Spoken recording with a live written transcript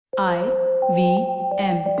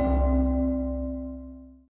IVM.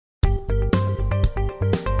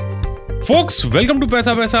 Folks, welcome to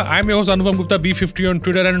Paisa Paisa. I'm your host Anupam Gupta, B50 on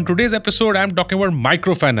Twitter, and in today's episode, I'm talking about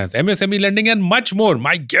microfinance, MSME lending, and much more.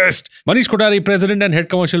 My guest, Manish Kothari, President and Head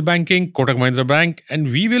Commercial Banking, Kotak Mahindra Bank,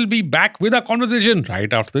 and we will be back with our conversation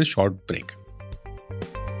right after this short break.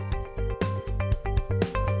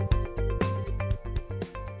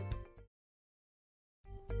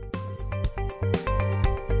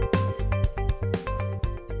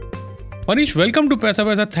 Manish, welcome to Paisa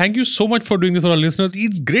Paisa. Thank you so much for doing this for our listeners.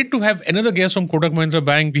 It's great to have another guest from Kotak Mahindra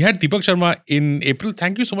Bank. We had Deepak Sharma in April.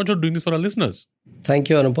 Thank you so much for doing this for our listeners. Thank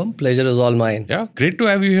you, Anupam. Pleasure is all mine. Yeah, great to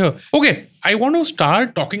have you here. Okay, I want to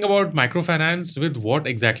start talking about microfinance with what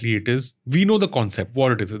exactly it is. We know the concept,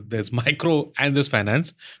 what it is. There's micro and there's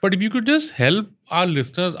finance. But if you could just help our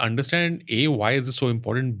listeners understand, A, why is this so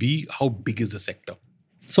important? B, how big is the sector?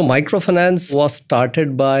 So microfinance was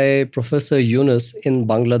started by Professor Yunus in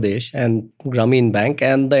Bangladesh and Grameen Bank,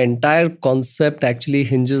 and the entire concept actually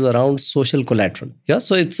hinges around social collateral. Yeah,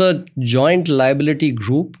 so it's a joint liability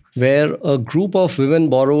group where a group of women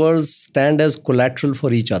borrowers stand as collateral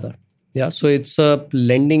for each other. Yeah, so it's a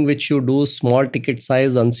lending which you do, small ticket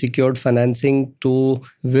size unsecured financing to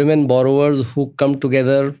women borrowers who come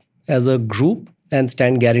together as a group and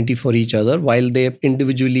stand guarantee for each other while they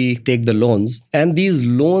individually take the loans. And these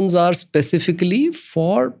loans are specifically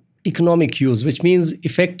for economic use, which means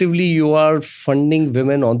effectively you are funding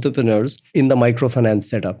women entrepreneurs in the microfinance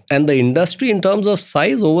setup. And the industry in terms of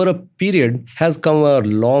size over a period has come a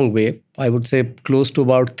long way. I would say close to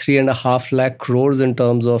about 3.5 lakh crores in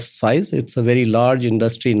terms of size. It's a very large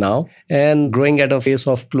industry now and growing at a pace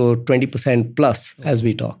of 20% plus as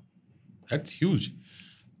we talk. That's huge.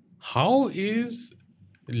 How is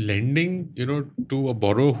lending, to a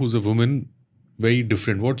borrower who's a woman very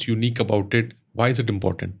different? What's unique about it? Why is it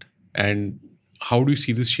important? And how do you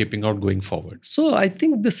see this shaping out going forward? So I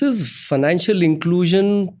think this is financial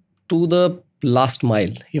inclusion to the last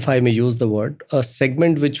mile, if I may use the word, a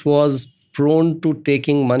segment which was prone to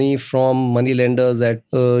taking money from money lenders at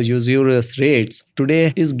usurious rates,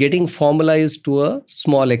 today is getting formalized to a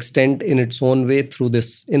small extent in its own way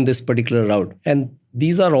in this particular route. And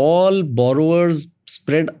these are all borrowers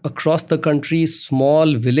spread across the country,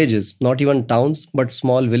 small villages, not even towns, but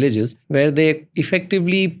small villages, where they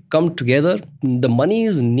effectively come together. The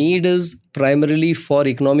money's need is primarily for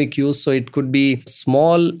economic use. So it could be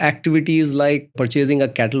small activities like purchasing a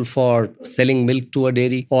cattle for selling milk to a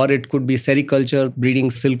dairy, or it could be sericulture, breeding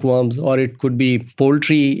silkworms, or it could be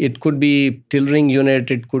poultry, it could be tillering unit,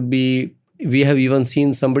 it could be we have even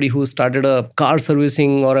seen somebody who started a car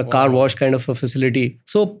servicing or a car wash kind of a facility.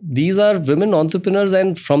 So these are women entrepreneurs,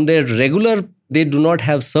 and from their regular, they do not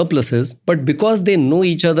have surpluses. But because they know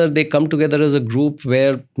each other, they come together as a group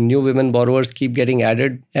where new women borrowers keep getting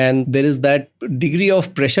added. And there is that degree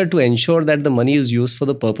of pressure to ensure that the money is used for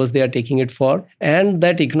the purpose they are taking it for. And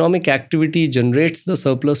that economic activity generates the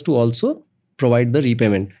surplus to also provide the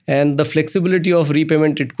repayment. And the flexibility of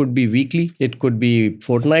repayment, it could be weekly, it could be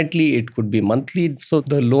fortnightly, it could be monthly. So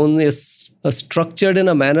the loan is structured in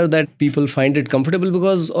a manner that people find it comfortable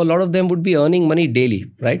because a lot of them would be earning money daily,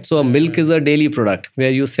 right? So a milk is a daily product where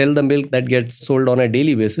you sell the milk that gets sold on a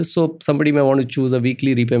daily basis. So somebody may want to choose a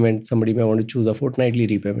weekly repayment, somebody may want to choose a fortnightly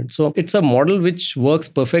repayment. So it's a model which works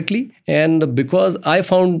perfectly. And because I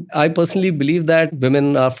personally believe that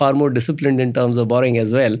women are far more disciplined in terms of borrowing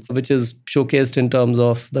as well, which is showcased in terms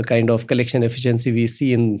of the kind of collection efficiency we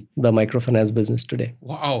see in the microfinance business today.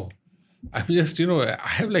 Wow. I'm just, I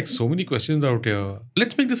have like so many questions out here.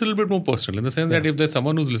 Let's make this a little bit more personal in the sense that if there's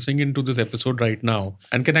someone who's listening into this episode right now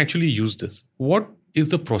and can actually use this, what is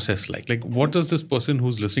the process like? Like, what does this person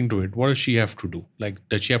who's listening to it, what does she have to do? Like,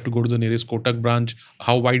 does she have to go to the nearest Kotak branch?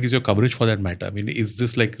 How wide is your coverage for that matter? I mean, is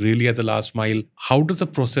this like really at the last mile? How does the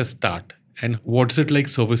process start? And what's it like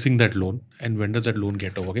servicing that loan? And when does that loan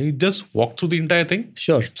get over? Can you just walk through the entire thing?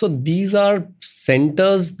 Sure. So these are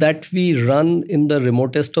centers that we run in the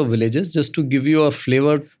remotest of villages. Just to give you a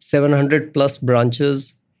flavor, 700 plus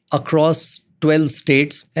branches across 12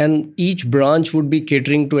 states, and each branch would be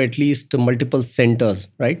catering to at least multiple centers,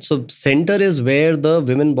 right? So center is where the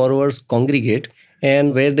women borrowers congregate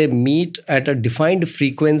and where they meet at a defined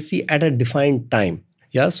frequency at a defined time.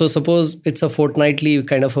 Yeah, so suppose it's a fortnightly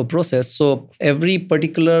kind of a process. So every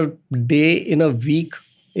particular day in a week,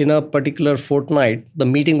 in a particular fortnight, the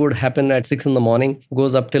meeting would happen at 6 in the morning,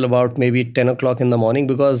 goes up till about maybe 10 o'clock in the morning,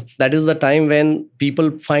 because that is the time when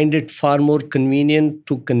people find it far more convenient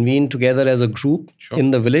to convene together as a group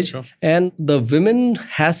in the village. And the women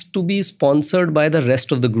has to be sponsored by the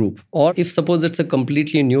rest of the group. Or if suppose it's a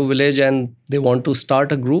completely new village and they want to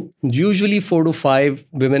start a group, usually 4 to 5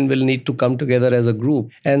 women will need to come together as a group.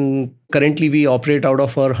 And currently we operate out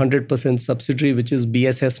of our 100% subsidiary, which is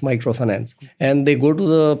BSS Microfinance. And they go to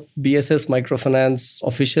the BSS Microfinance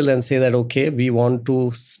official and say that, okay, we want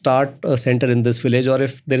to start a center in this village. Or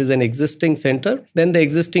if there is an existing center, then the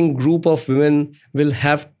existing group of women will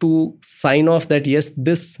have to sign off that, yes,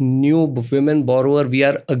 this new women borrower we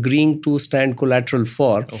are agreeing to stand collateral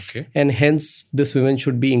for. Okay. And hence this women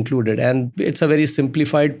should be included. And it's a very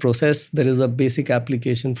simplified process. There is a basic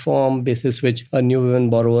application form basis which a new women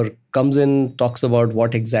borrower comes in, talks about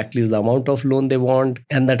what exactly is the amount of loan they want.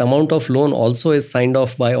 And that amount of loan also is signed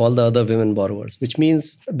off by all the other women borrowers, which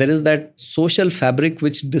means there is that social fabric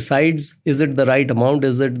which decides, is it the right amount?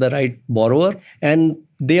 Is it the right borrower? And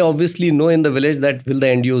they obviously know in the village that will the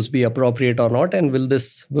end use be appropriate or not? And will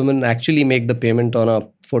this woman actually make the payment on a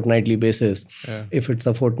fortnightly basis if it's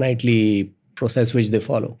a fortnightly process which they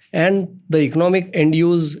follow. And the economic end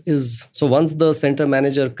use is, so once the center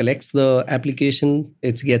manager collects the application,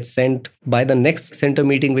 it gets sent by the next center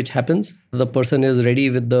meeting which happens. The person is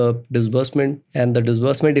ready with the disbursement, and the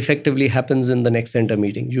disbursement effectively happens in the next center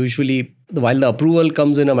meeting. Usually, while the approval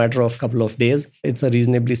comes in a matter of couple of days, it's a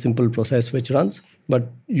reasonably simple process which runs. But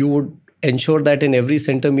you would ensure that in every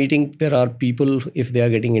center meeting, there are people, if they are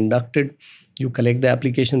getting inducted, you collect the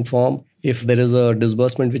application form. If there is a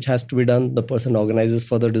disbursement which has to be done, the person organizes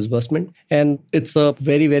for the disbursement. And it's a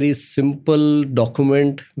very, very simple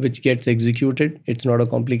document which gets executed. It's not a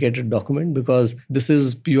complicated document, because this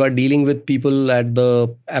is, you are dealing with people at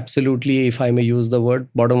the absolutely, if I may use the word,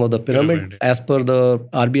 bottom of the pyramid. As per the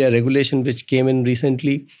RBI regulation which came in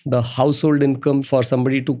recently, the household income for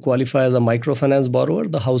somebody to qualify as a microfinance borrower,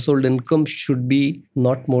 the household income should be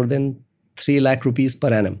not more than 3 lakh rupees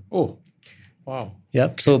per annum. Oh, wow.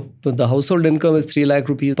 Yeah. So the household income is 3 lakh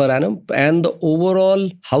rupees per annum, and the overall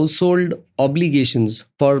household obligations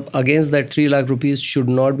for against that 3 lakh rupees should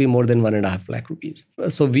not be more than 1.5 lakh rupees.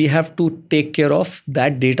 So we have to take care of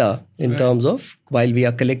that data in terms of, while we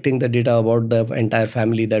are collecting the data about the entire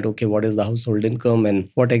family, that, okay, what is the household income and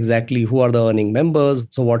what exactly, who are the earning members?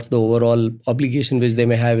 So what's the overall obligation which they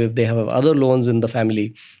may have if they have other loans in the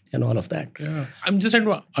family and all of that. Yeah. I'm just trying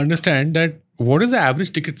to understand that what is the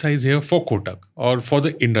average ticket size here for Kotak or for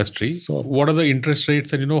the industry? So, what are the interest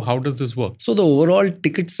rates and, how does this work? So the overall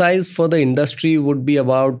ticket size for the industry would be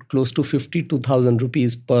about close to 52,000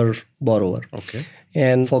 rupees per borrower. Okay.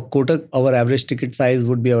 And for Kotak, our average ticket size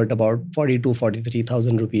would be at about 42,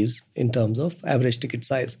 43,000 rupees in terms of average ticket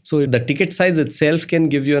size. So the ticket size itself can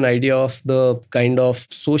give you an idea of the kind of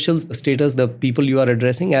social status, the people you are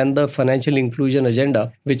addressing, and the financial inclusion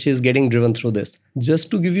agenda, which is getting driven through this. Just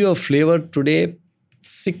to give you a flavor, today,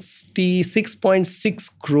 66.6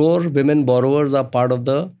 crore women borrowers are part of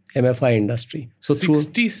the MFI industry. So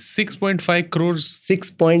 66.5 crores.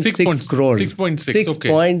 6.6 crores.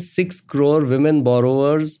 6.6 crore women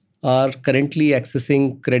borrowers are currently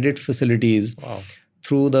accessing credit facilities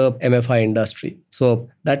through the MFI industry. So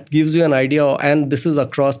that gives you an idea, and this is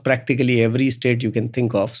across practically every state you can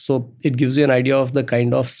think of. So it gives you an idea of the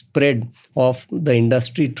kind of spread of the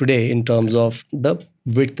industry today in terms of the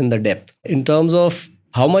width and the depth. In terms of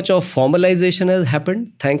how much of formalization has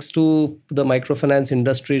happened thanks to the microfinance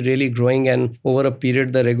industry really growing, and over a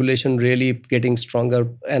period the regulation really getting stronger,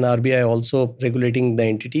 and RBI also regulating the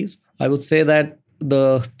entities. I would say that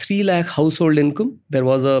the 3 lakh household income, there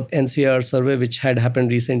was a NCR survey which had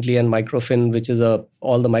happened recently, and Microfin, which is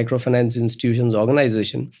all the microfinance institutions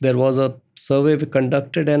organization, there was a survey we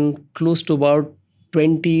conducted, and close to about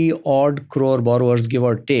 20 odd crore borrowers, give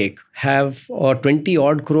or take, have, or 20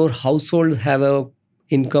 odd crore households have a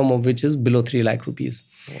income of which is below 3 lakh rupees.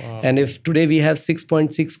 Wow. And if today we have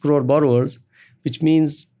 6.6 crore borrowers, which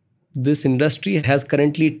means this industry has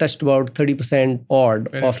currently touched about 30%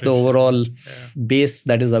 odd of the overall base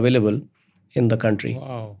that is available in the country.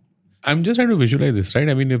 Wow. I'm just trying to visualize this, right?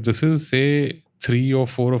 I mean, if this is, say, 3 or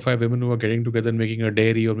 4 or 5 women who are getting together and making a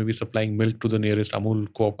dairy, or maybe supplying milk to the nearest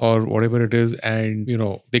Amul co-op or whatever it is, and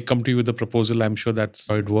they come to you with a proposal, I'm sure that's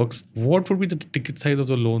how it works. What would be the ticket size of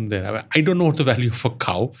the loan there? I mean, I don't know what's the value of a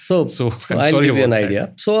cow. So I'll give you an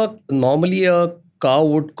idea. So normally a cow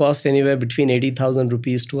would cost anywhere between 80,000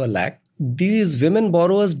 rupees to a lakh. These women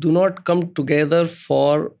borrowers do not come together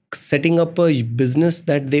for setting up a business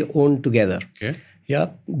that they own together. Okay. Yeah,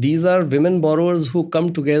 these are women borrowers who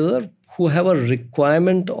come together, who have a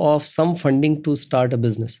requirement of some funding to start a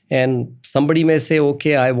business. And somebody may say,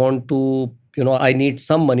 okay, I want to, I need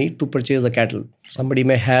some money to purchase a cattle. Somebody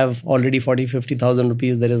may have already 40,000-50,000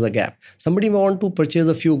 rupees. There is a gap. Somebody may want to purchase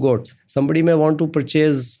a few goats. Somebody may want to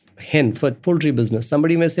purchase hen for poultry business.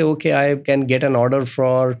 Somebody may say, okay, I can get an order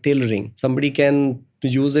for tailoring. Somebody can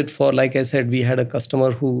use it for, like I said, we had a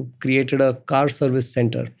customer who created a car service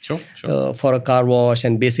center for a car wash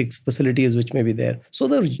and basic facilities which may be there. So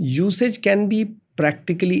the usage can be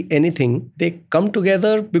practically anything. They come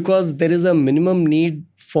together because there is a minimum need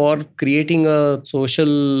for creating a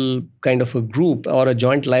social kind of a group or a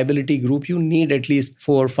joint liability group. You need at least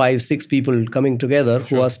 4, 5, 6 people coming together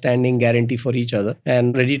who are standing guarantee for each other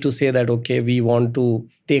and ready to say that, okay, we want to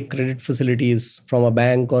take credit facilities from a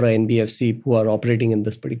bank or a NBFC who are operating in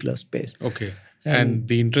this particular space. Okay. And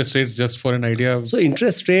the interest rates, just for an idea? So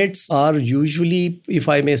interest rates are usually, if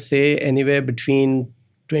I may say, anywhere between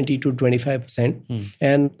 20 to 25%.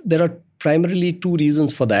 And there are primarily 2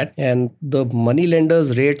 reasons for that. And the money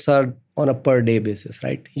lenders' rates are on a per day basis,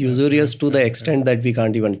 right? Usurious to the extent that we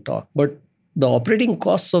can't even talk. But the operating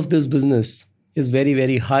costs of this business is very,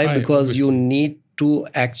 very high because you need to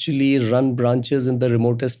actually run branches in the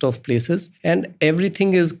remotest of places. And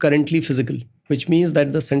everything is currently physical, which means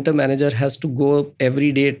that the center manager has to go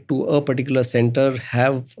every day to a particular center,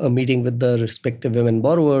 have a meeting with the respective women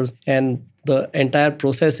borrowers, and the entire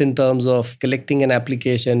process in terms of collecting an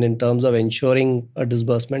application, in terms of ensuring a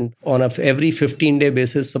disbursement on every 15-day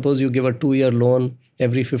basis. Suppose you give a 2-year loan,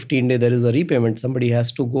 every 15 days there is a repayment. Somebody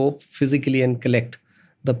has to go physically and collect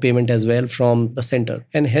the payment as well from the center.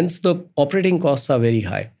 And hence the operating costs are very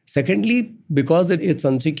high. Secondly, because it's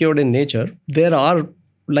unsecured in nature, there are,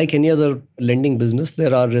 like any other lending business,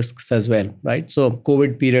 there are risks as well, right? So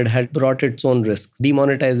COVID period had brought its own risk.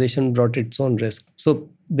 Demonetization brought its own risk. So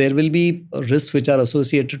there will be risks which are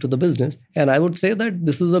associated to the business. And I would say that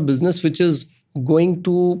this is a business which is going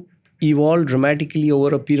to evolve dramatically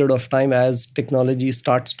over a period of time as technology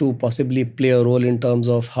starts to possibly play a role in terms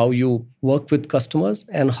of how you work with customers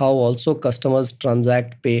and how also customers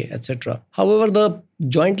transact, pay, etc. However, the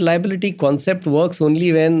joint liability concept works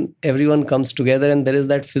only when everyone comes together and there is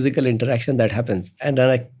that physical interaction that happens. And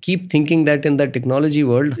I keep thinking that in the technology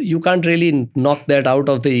world, you can't really knock that out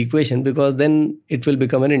of the equation because then it will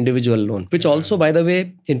become an individual loan, which also, by the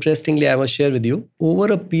way, interestingly, I must share with you,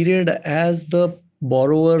 over a period as the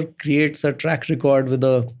borrower creates a track record with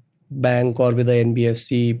a bank or with a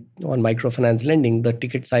NBFC on microfinance lending, the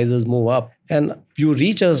ticket sizes move up and you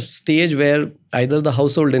reach a stage where either the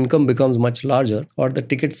household income becomes much larger or the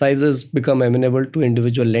ticket sizes become amenable to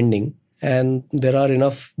individual lending. And there are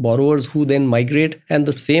enough borrowers who then migrate and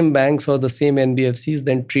the same banks or the same NBFCs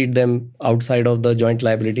then treat them outside of the joint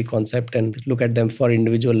liability concept and look at them for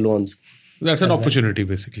individual loans. That's an opportunity,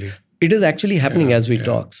 basically. It is actually happening as we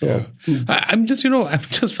talk. So I'm just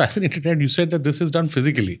fascinated. And you said that this is done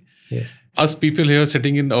physically. Yes. Us people here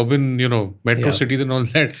sitting in urban, metro cities and all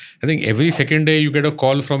that, I think every second day you get a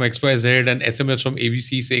call from XYZ and SMS from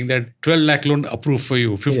ABC saying that 12 lakh loan approved for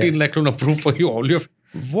you, 15 lakh loan approved for you, all your...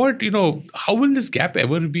 how will this gap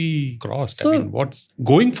ever be crossed? So, what's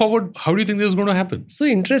going forward? How do you think this is going to happen? So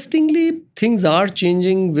interestingly, things are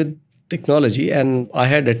changing with technology. And I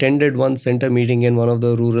had attended one center meeting in one of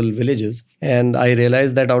the rural villages. And I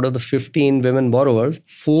realized that out of the 15 women borrowers,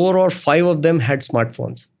 4 or 5 of them had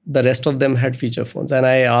smartphones. The rest of them had feature phones. And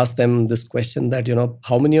I asked them this question that,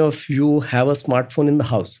 how many of you have a smartphone in the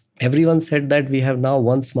house? Everyone said that we have now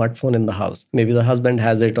one smartphone in the house. Maybe the husband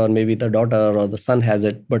has it or maybe the daughter or the son has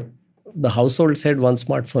it. But the household said one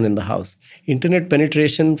smartphone in the house. Internet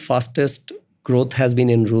penetration, fastest growth has been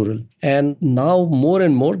in rural. And now more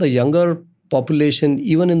and more the younger population,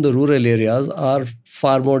 even in the rural areas, are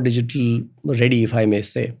far more digital ready, if I may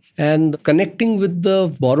say. And connecting with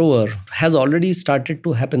the borrower has already started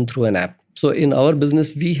to happen through an app. So in our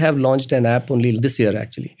business, we have launched an app only this year,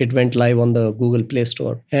 actually. It went live on the Google Play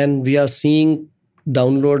Store. And we are seeing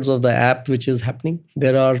downloads of the app, which is happening.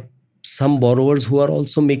 There are some borrowers who are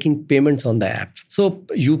also making payments on the app. So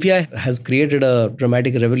UPI has created a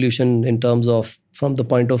dramatic revolution in terms of from the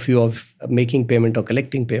point of view of making payment or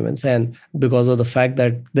collecting payments, and because of the fact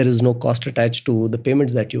that there is no cost attached to the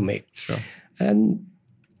payments that you make. Sure. And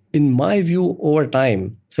in my view, over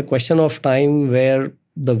time, it's a question of time where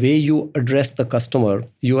the way you address the customer,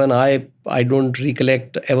 you and I don't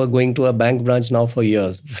recollect ever going to a bank branch now for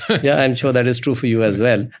years. Yeah, I'm sure that is true for you as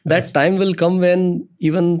well. That time will come when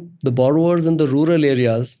even the borrowers in the rural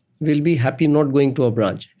areas will be happy not going to a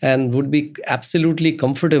branch and would be absolutely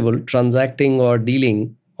comfortable transacting or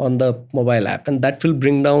dealing on the mobile app, and that will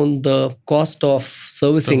bring down the cost of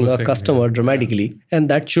servicing a customer dramatically, and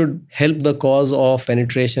that should help the cause of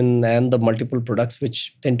penetration and the multiple products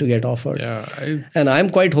which tend to get offered. And I'm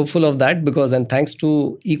quite hopeful of that because, and thanks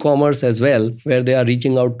to e-commerce as well, where they are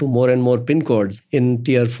reaching out to more and more pin codes in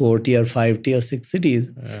tier 4, tier 5, tier 6 cities,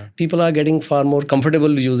 people are getting far more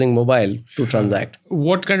comfortable using mobile to transact.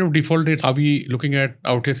 What kind of default rates are we looking at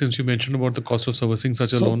out here, since you mentioned about the cost of servicing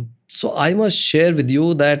such a loan? So I must share with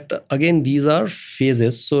you that, again, these are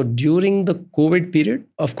phases. So during the COVID period,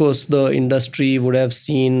 of course, the industry would have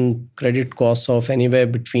seen credit costs of anywhere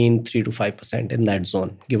between 3 to 5% in that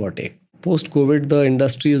zone, give or take. Post-COVID, the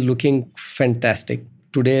industry is looking fantastic.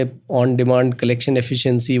 Today, on-demand collection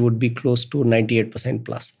efficiency would be close to 98%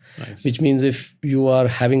 plus, which means if you are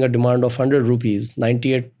having a demand of 100 rupees,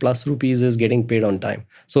 98 plus rupees is getting paid on time.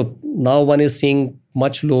 So now one is seeing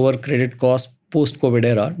much lower credit costs post-COVID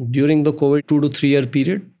era. During the COVID 2 to 3 year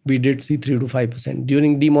period, we did see 3 to 5%.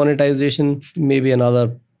 During demonetization, maybe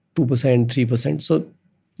another 2%, 3%. So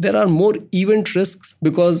there are more event risks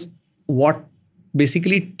because what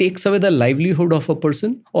basically takes away the livelihood of a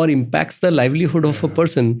person or impacts the livelihood of a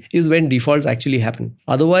person is when defaults actually happen.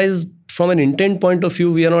 Otherwise, from an intent point of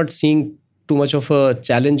view, we are not seeing too much of a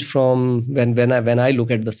challenge from when I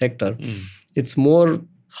look at the sector. It's more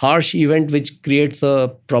harsh event which creates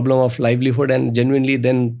a problem of livelihood, and genuinely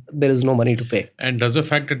then there is no money to pay. And does the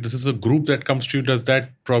fact that this is a group that comes to you, does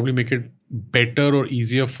that probably make it better or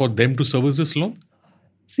easier for them to service this loan?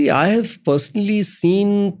 See, I have personally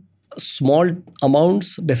seen small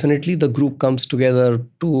amounts. Definitely the group comes together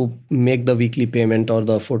to make the weekly payment or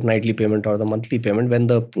the fortnightly payment or the monthly payment. When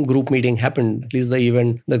the group meeting happened, at least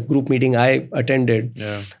the group meeting I attended,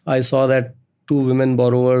 I saw that 2 women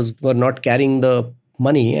borrowers were not carrying the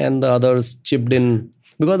money and the others chipped in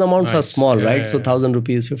because the amounts are small, right? So 1,000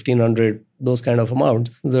 rupees, 1,500, those kind of amounts.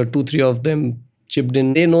 The 2-3 of them chipped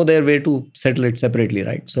in. They know their way to settle it separately,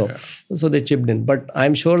 right? So they chipped in. But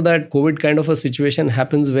I'm sure that COVID kind of a situation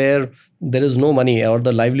happens where there is no money or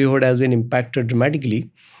the livelihood has been impacted dramatically.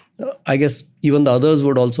 I guess even the others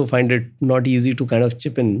would also find it not easy to kind of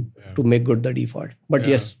chip in to make good the default. But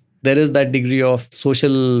yes, there is that degree of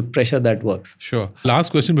social pressure that works. Sure.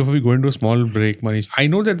 Last question before we go into a small break, Manish. I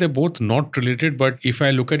know that they're both not related, but if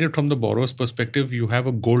I look at it from the borrower's perspective, you have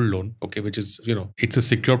a gold loan, okay, which is, it's a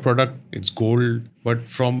secure product, it's gold. But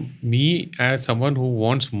from me as someone who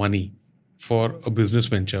wants money for a business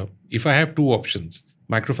venture, if I have 2 options,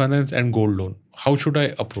 microfinance and gold loan, how should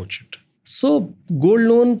I approach it? So gold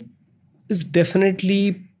loan is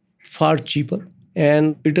definitely far cheaper.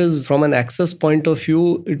 And it is, from an access point of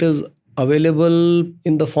view, it is available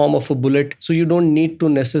in the form of a bullet. So you don't need to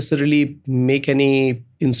necessarily make any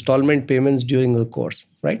installment payments during the course,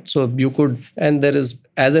 right? So you could, and there is,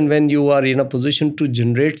 as and when you are in a position to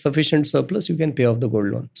generate sufficient surplus, you can pay off the gold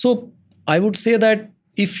loan. So I would say that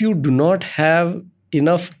if you do not have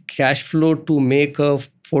enough cash flow to make a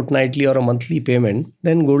fortnightly or a monthly payment,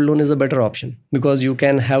 then gold loan is a better option because you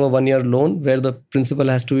can have a 1-year loan where the principal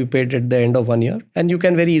has to be paid at the end of 1 year, and you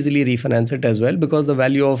can very easily refinance it as well because the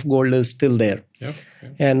value of gold is still there.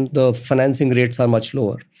 And the financing rates are much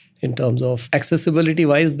lower. In terms of accessibility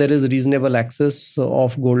wise, there is reasonable access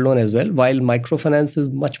of gold loan as well, while microfinance is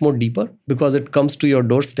much more deeper because it comes to your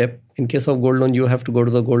doorstep. In case of gold loan, you have to go to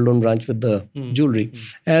the gold loan branch with the jewelry.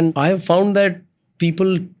 And I have found that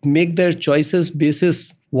people make their choices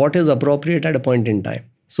basis what is appropriate at a point in time.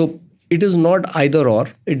 So it is not either or.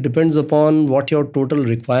 It depends upon what your total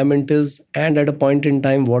requirement is and at a point in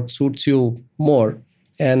time what suits you more.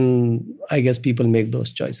 And I guess people make those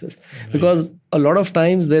choices. Because a lot of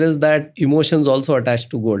times there is that emotions also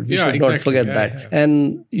attached to gold. We should not forget that.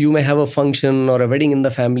 And you may have a function or a wedding in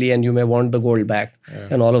the family and you may want the gold back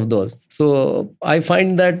and all of those. So I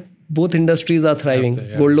find that both industries are thriving.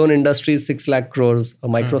 Gold loan industry is 6 lakh crores. A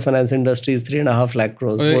microfinance industry is 3.5 lakh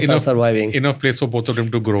crores. Both are surviving. Enough place for both of them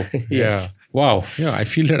to grow. Yes. Wow. Yeah, I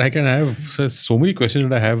feel that I can have so many questions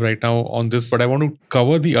that I have right now on this, but I want to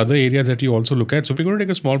cover the other areas that you also look at. So we're going to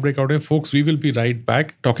take a small break out here. Folks, we will be right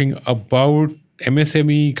back talking about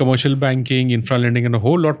MSME, commercial banking, infra lending, and a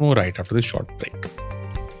whole lot more right after this short break.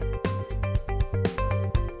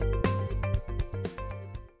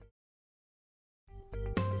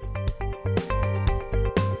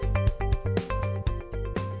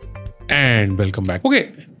 And welcome back.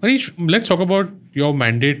 Okay, Manish, let's talk about your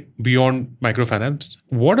mandate beyond microfinance.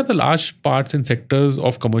 What are the large parts and sectors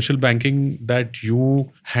of commercial banking that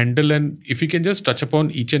you handle? And if you can just touch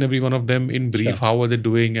upon each and every one of them in brief, how are they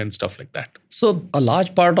doing and stuff like that? So a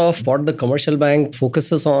large part of what the commercial bank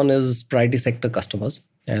focuses on is priority sector customers.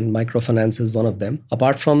 and microfinance is one of them.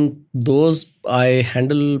 Apart from those, I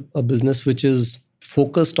handle a business which is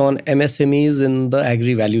focused on MSMEs in the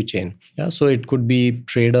agri value chain. Yeah, so it could be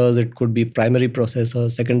traders, it could be primary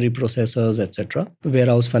processors, secondary processors, etc.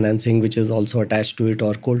 Warehouse financing, which is also attached to it,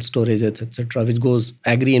 or cold storage, etc., which goes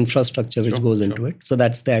agri infrastructure, which goes into it. So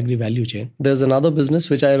that's the agri value chain. There's another business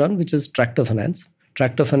which I run, which is tractor finance.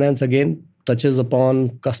 Tractor finance again touches upon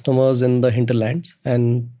customers in the hinterlands,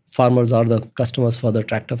 and farmers are the customers for the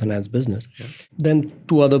tractor finance business. Yeah. Then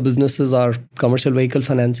two other businesses are commercial vehicle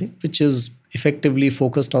financing, which is effectively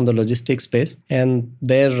focused on the logistics space. And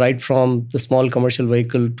they're right from the small commercial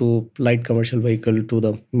vehicle to light commercial vehicle to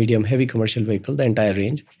the medium heavy commercial vehicle, the entire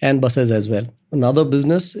range, and buses as well. Another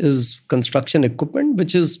business is construction equipment,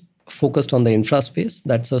 which is focused on the infra space.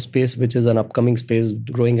 That's a space which is an upcoming space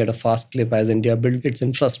growing at a fast clip as India builds its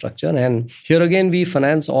infrastructure. And here again, we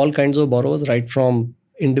finance all kinds of borrowers, right from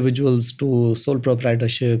individuals to sole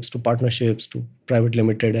proprietorships to partnerships to private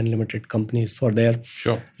limited and limited companies for their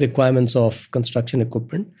requirements of construction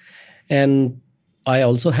equipment. And I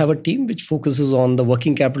also have a team which focuses on the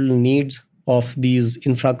working capital needs of these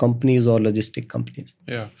infra companies or logistic companies.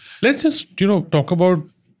 Yeah. Let's just, talk about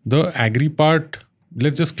the agri part.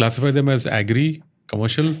 Let's just classify them as agri,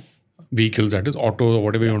 commercial vehicles, that is auto or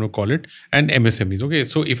whatever you want to call it, and MSMEs. Okay,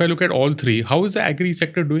 so if I look at all three, how is the agri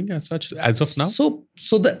sector doing as such as of now? So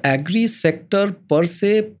the agri sector per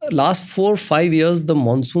se, last 4 or 5 years, the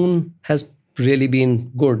monsoon has really been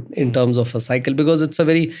good in terms of a cycle, because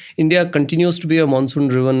India continues to be a monsoon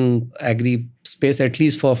driven agri space. At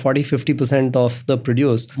least for 40-50% of the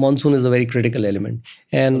produce, monsoon is a very critical element.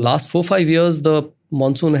 And last 4 or 5 years, the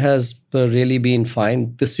monsoon has really been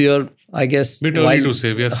fine. This year, I guess, bit early to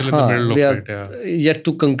say. We are still in the middle of it. Yeah. Yet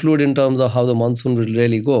to conclude in terms of how the monsoon will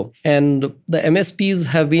really go. And the MSPs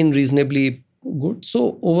have been reasonably good.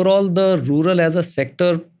 So overall, the rural as a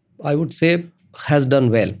sector, I would say, has done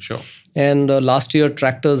well. Sure. And last year,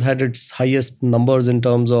 tractors had its highest numbers in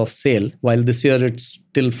terms of sale, while this year, it's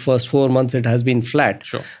till first 4 months, it has been flat.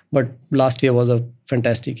 Sure. But last year was a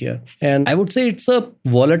fantastic year. And I would say it's a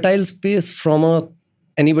volatile space from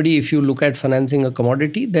anybody. If you look at financing a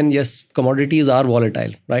commodity, then yes, commodities are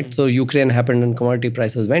volatile, right? Mm-hmm. So Ukraine happened and commodity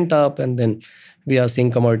prices went up, and then we are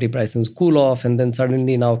seeing commodity prices cool off, and then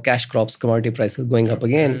suddenly now cash crops commodity prices going up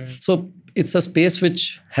again. So it's a space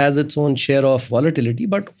which has its own share of volatility.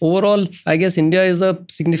 But overall, I guess India is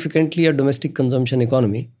significantly a domestic consumption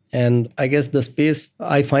economy. And I guess the space,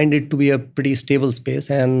 I find it to be a pretty stable space,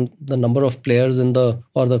 and the number of players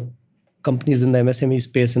the companies in the MSME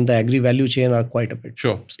space in the agri value chain are quite a bit.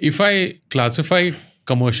 Sure. If I classify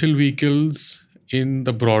commercial vehicles in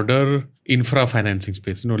the broader infra financing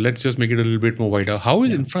space, let's just make it a little bit more wider. How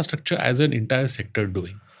is infrastructure as an entire sector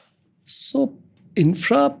doing? So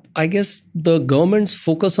infra, I guess the government's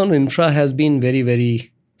focus on infra has been very,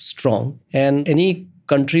 very strong. And any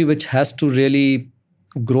country which has to really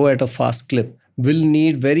grow at a fast clip will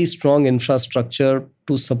need very strong infrastructure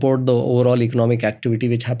to support the overall economic activity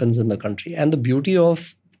which happens in the country. And the beauty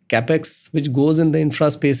of CapEx, which goes in the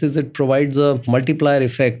infra space, is it provides a multiplier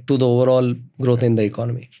effect to the overall growth in the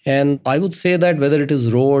economy. And I would say that whether it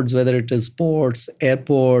is roads, whether it is ports,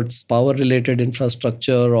 airports, power-related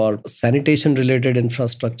infrastructure, or sanitation-related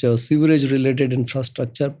infrastructure, sewerage-related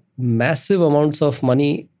infrastructure, massive amounts of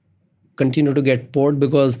money continue to get poured,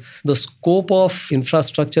 because the scope of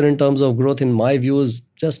infrastructure in terms of growth, in my view, is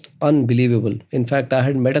just unbelievable. In fact, I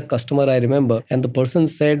had met a customer, I remember, and the person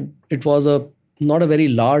said it was not a very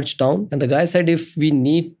large town. And the guy said, if we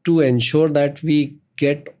need to ensure that we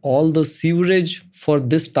get all the sewerage for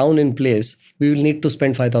this town in place, we will need to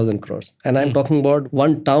spend 5,000 crores. And I'm talking about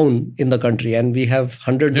one town in the country, and we have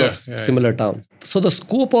hundreds of similar towns. So the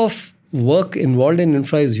scope of work involved in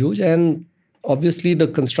infra is huge. And obviously, the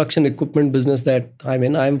construction equipment business that I'm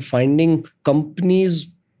in, I'm finding companies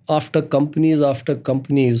after companies after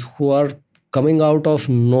companies who are coming out of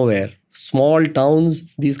nowhere. Small towns,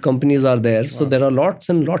 these companies are there. Wow. So there are lots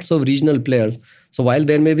and lots of regional players. So while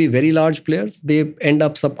there may be very large players, they end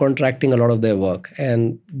up subcontracting a lot of their work.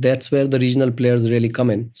 And that's where the regional players really come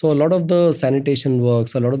in. So a lot of the sanitation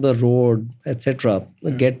works, a lot of the road, etc.,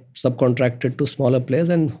 get subcontracted to smaller players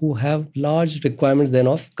and who have large requirements then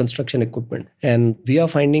of construction equipment. And we are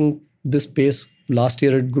finding this space. Last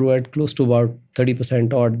year, it grew at close to about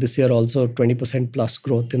 30% odd. This year also 20% plus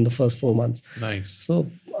growth in the first 4 months. Nice.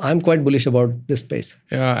 So I'm quite bullish about this space.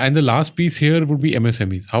 Yeah, and the last piece here would be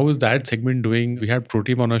MSMEs. How is that segment doing? We had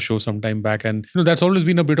ProTeam on our show some time back, and that's always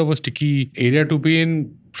been a bit of a sticky area to be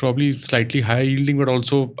in. probably slightly higher yielding, but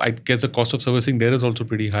also I guess the cost of servicing there is also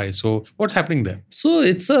pretty high. So what's happening there? So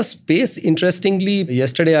it's a space. Interestingly,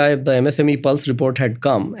 yesterday the MSME Pulse report had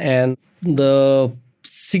come, and the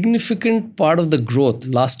significant part of the growth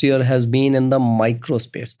last year has been in the micro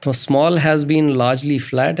space. So small has been largely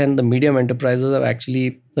flat, and the medium enterprises have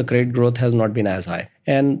actually, the credit growth has not been as high.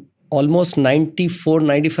 And almost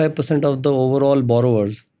 95% of the overall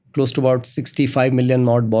borrowers, close to about 65 million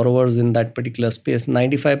odd borrowers in that particular space,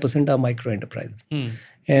 95% are micro enterprises.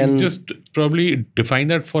 And just probably define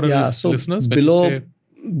that for our listeners.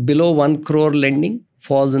 Below 1 crore lending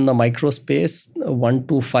falls in the micro space, 1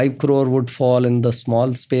 to 5 crore would fall in the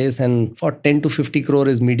small space, and for 10 to 50 crore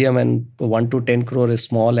is medium, and 1 to 10 crore is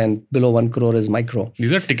small, and below 1 crore is micro.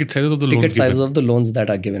 These are ticket sizes of the loans given. Ticket sizes of the loans that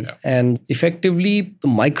are given. Yeah. And effectively, the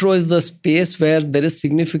micro is the space where there is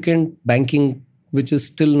significant banking which is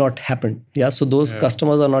still not happened. Yeah. So those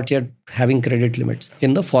customers are not yet having credit limits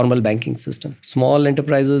in the formal banking system. Small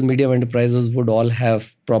enterprises, medium enterprises would all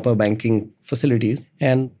have proper banking facilities.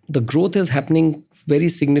 And the growth is happening very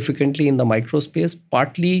significantly in the micro space,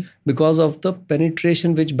 partly because of the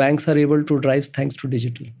penetration which banks are able to drive thanks to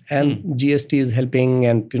digital. And GST is helping,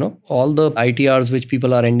 and all the ITRs which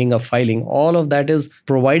people are ending up filing, all of that is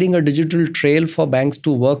providing a digital trail for banks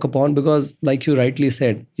to work upon, because like you rightly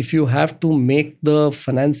said, if you have to make the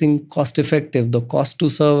financing cost effective, the cost to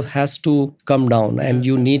serve has to come down, and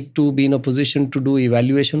you need to be in a position to do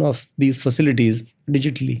evaluation of these facilities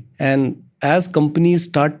digitally. And as companies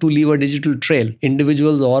start to leave a digital trail,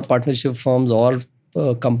 individuals or partnership firms or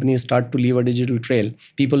companies start to leave a digital trail,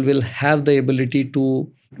 people will have the ability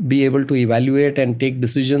to be able to evaluate and take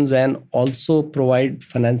decisions and also provide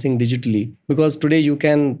financing digitally. Because today you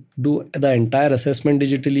can do the entire assessment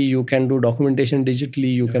digitally, you can do documentation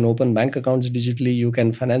digitally, you can open bank accounts digitally, you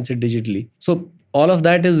can finance it digitally. So all of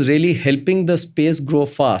that is really helping the space grow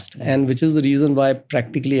fast, and which is the reason why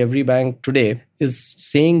practically every bank today is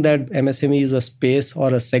saying that MSME is a space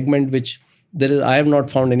or a segment which I have not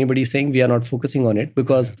found anybody saying we are not focusing on it,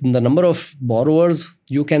 because the number of borrowers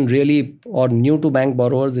you can really, or new to bank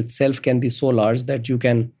borrowers itself can be so large that you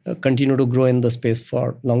can continue to grow in the space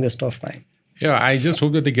for longest of time. Yeah, I just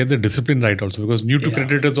hope that they get the discipline right also, because new to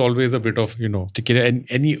credit is always a bit of, and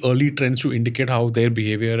any early trends to indicate how their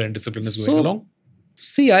behavior and discipline is going along.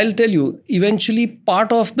 See, I'll tell you, eventually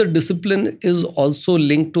part of the discipline is also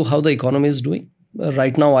linked to how the economy is doing.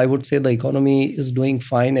 Right now, I would say the economy is doing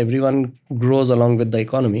fine. Everyone grows along with the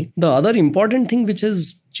economy. The other important thing which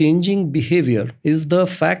is changing behavior is the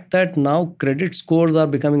fact that now credit scores are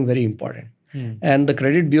becoming very important. And the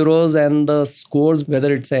credit bureaus and the scores,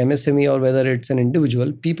 whether it's an MSME or whether it's an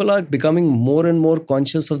individual, people are becoming more and more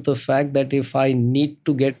conscious of the fact that if I need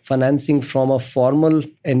to get financing from a formal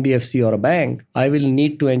NBFC or a bank, I will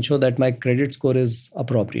need to ensure that my credit score is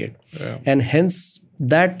appropriate. Yeah. And hence,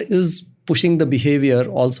 that is pushing the behavior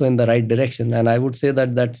also in the right direction. And I would say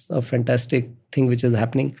that that's a fantastic thing which is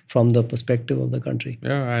happening from the perspective of the country.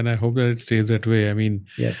 Yeah, and I hope that it stays that way. I mean,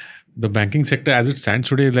 yes. The banking sector as it stands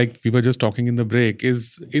today, like we were just talking in the break,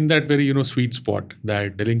 is in that very, sweet spot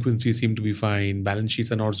that delinquencies seem to be fine, balance sheets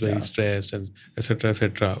are not very stressed, and et cetera, et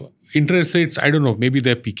cetera. Interest rates, I don't know, maybe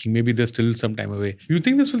they're peaking, maybe they're still some time away. You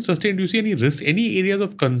think this will sustain? Do you see any risk, any areas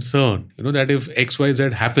of concern, that if X, Y,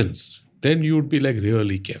 Z happens, then you would be like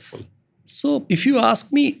really careful? So if you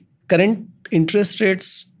ask me, current interest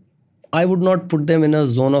rates, I would not put them in a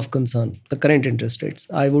zone of concern. The current interest rates,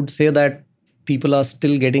 I would say that people are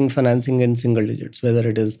still getting financing in single digits, whether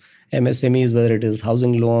it is MSMEs, whether it is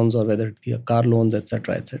housing loans, or whether it be car loans,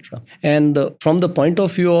 etc., etc. And from the point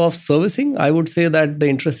of view of servicing, I would say that the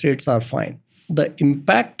interest rates are fine. The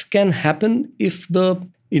impact can happen if the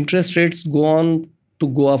interest rates go on to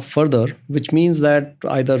go up further, which means that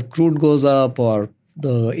either crude goes up or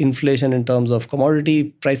the inflation in terms of commodity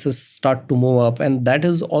prices start to move up. And that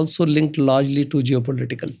is also linked largely to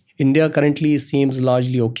geopolitical. India currently seems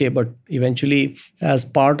largely okay, but eventually as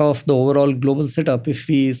part of the overall global setup, if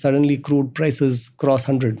we suddenly crude prices cross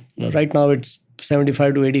 100, right now it's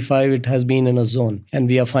 75 to 85, it has been in a zone, and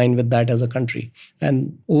we are fine with that as a country.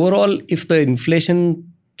 And overall, if the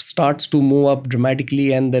inflation starts to move up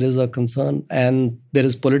dramatically and there is a concern and there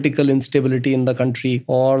is political instability in the country,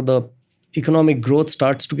 or the economic growth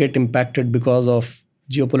starts to get impacted because of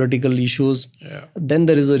geopolitical issues, then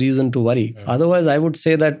there is a reason to worry. Otherwise, I would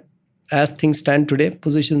say that as things stand today,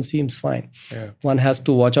 position seems fine. One has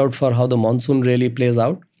to watch out for how the monsoon really plays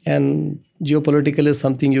out. And geopolitical is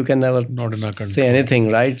something you can never Not in our country. say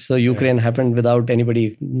anything, right? So Ukraine happened without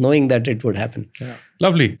anybody knowing that it would happen. Yeah.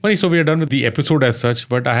 Lovely. Manish, so we are done with the episode as such,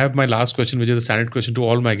 but I have my last question, which is a standard question to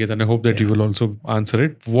all my guests, and I hope that you will also answer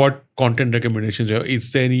it. What content recommendations do you have?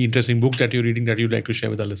 Is there any interesting book that you're reading that you'd like to share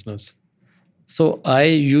with our listeners? So I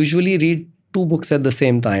usually read 2 books at the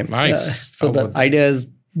same time. Nice. So the idea is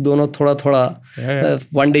dono thoda thoda.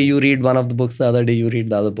 One day you read one of the books, the other day you read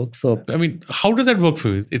the other book. So I mean, how does that work for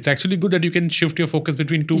you? It's actually good that you can shift your focus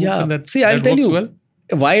between 2 books, and that I'll that tell works you well.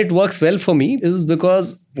 why it works well for me is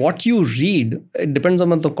because what you read, it depends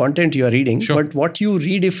on the content you are reading. Sure. But what you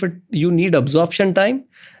read, if you need absorption time,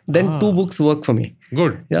 then 2 books work for me.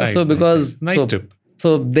 Good. Yeah. Nice, So because nice tip.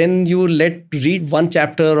 So then you read one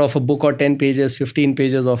chapter of a book or 10 pages, 15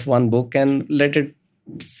 pages of one book and let it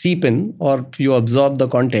seep in, or you absorb the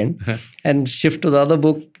content and shift to the other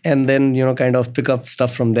book, and then kind of pick up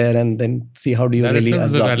stuff from there and then see how do you really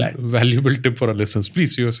absorb that. Valuable tip for our listeners.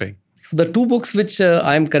 Please, you were saying. So the 2 books which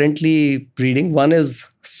I'm currently reading, one is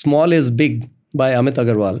Small is Big by Amit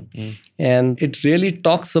Agarwal, and it really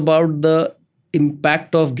talks about the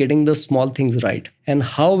impact of getting the small things right, and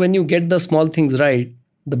how when you get the small things right,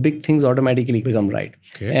 the big things automatically become right.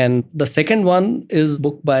 Okay. And the second one is a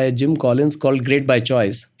book by Jim Collins called Great by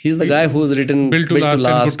Choice. He's the guy who's written Built to Last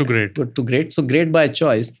and Good to Great. Good to Great. So Great by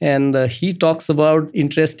Choice. And he talks about,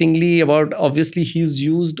 interestingly, about obviously he's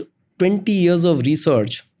used 20 years of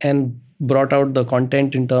research and brought out the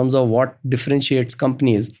content in terms of what differentiates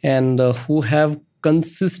companies and who have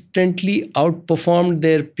consistently outperformed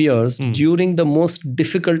their peers during the most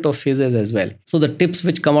difficult of phases as well. So the tips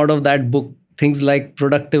which come out of that book, things like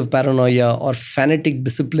productive paranoia or fanatic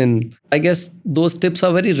discipline, I guess those tips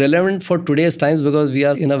are very relevant for today's times because we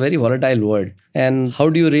are in a very volatile world. And how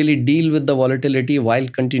do you really deal with the volatility while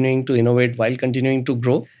continuing to innovate, while continuing to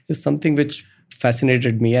grow is something which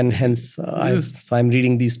fascinated me, and hence so I'm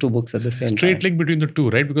reading these 2 books at the same time. Straight link between the 2,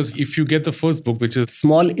 right? Because if you get the first book, which is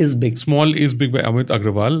Small is Big by Amit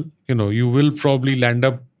Agarwal, you will probably land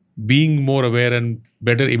up being more aware and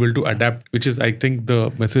better able to adapt, which is, I think,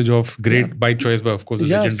 the message of Great by Choice by, of course, the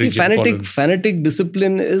legendary Jim Collins. Fanatic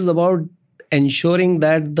discipline is about ensuring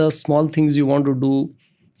that the small things you want to do,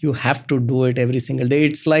 you have to do it every single day.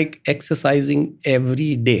 It's like exercising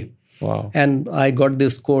every day. Wow. And I got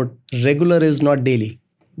this quote, regular is not daily.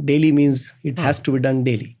 Daily means it has to be done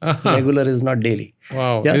daily. Regular is not daily.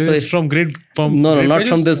 Wow. Yeah, so it's from Great... No, not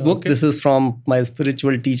from this book. Okay. This is from my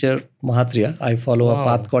spiritual teacher, Mahindra. I follow a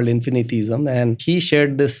path called infinitism. And he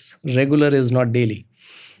shared this, regular is not daily.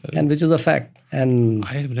 And which is a fact. And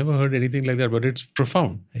I have never heard anything like that, but it's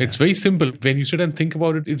profound. Yeah. It's very simple. When you sit and think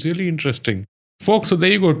about it, it's really interesting. Folks, so there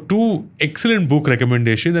you go. 2 excellent book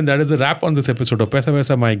recommendations, and that is a wrap on this episode of Paisa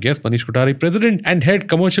Vaisa. My guest, Manish Kothari, President and Head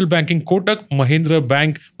Commercial Banking, Kotak Mahindra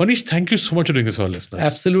Bank. Manish, thank you so much for doing this for our listeners.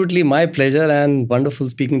 Absolutely, my pleasure, and wonderful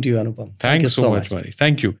speaking to you, Anupam. Thank you so much, Manish.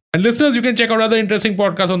 Thank you. And listeners, you can check out other interesting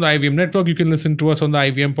podcasts on the IVM network. You can listen to us on the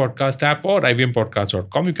IVM Podcast app or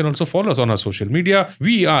ivmpodcast.com. You can also follow us on our social media.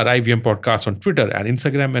 We are IVM Podcast on Twitter and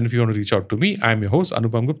Instagram. And if you want to reach out to me, I'm your host,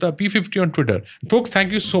 Anupam Gupta, P50 on Twitter. And folks,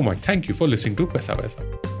 thank you so much. Thank you for listening to Paisa Vaisa.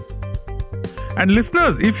 And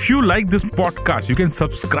listeners, if you like this podcast, you can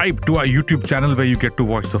subscribe to our YouTube channel where you get to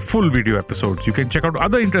watch the full video episodes. You can check out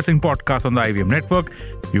other interesting podcasts on the IVM network.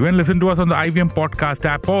 You can listen to us on the IVM Podcast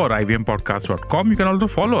app or ivmpodcast.com. You can also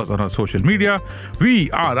follow us on our social media. We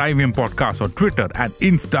are IVM Podcast on Twitter and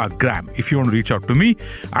Instagram. If you want to reach out to me,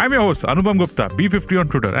 I'm your host, Anupam Gupta, B50 on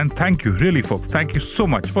Twitter. And thank you, really, folks. Thank you so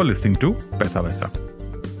much for listening to Paisa Vaisa.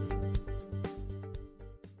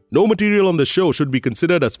 No material on the show should be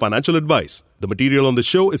considered as financial advice. The material on the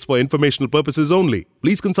show is for informational purposes only.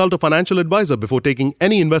 Please consult a financial advisor before taking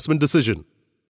any investment decision.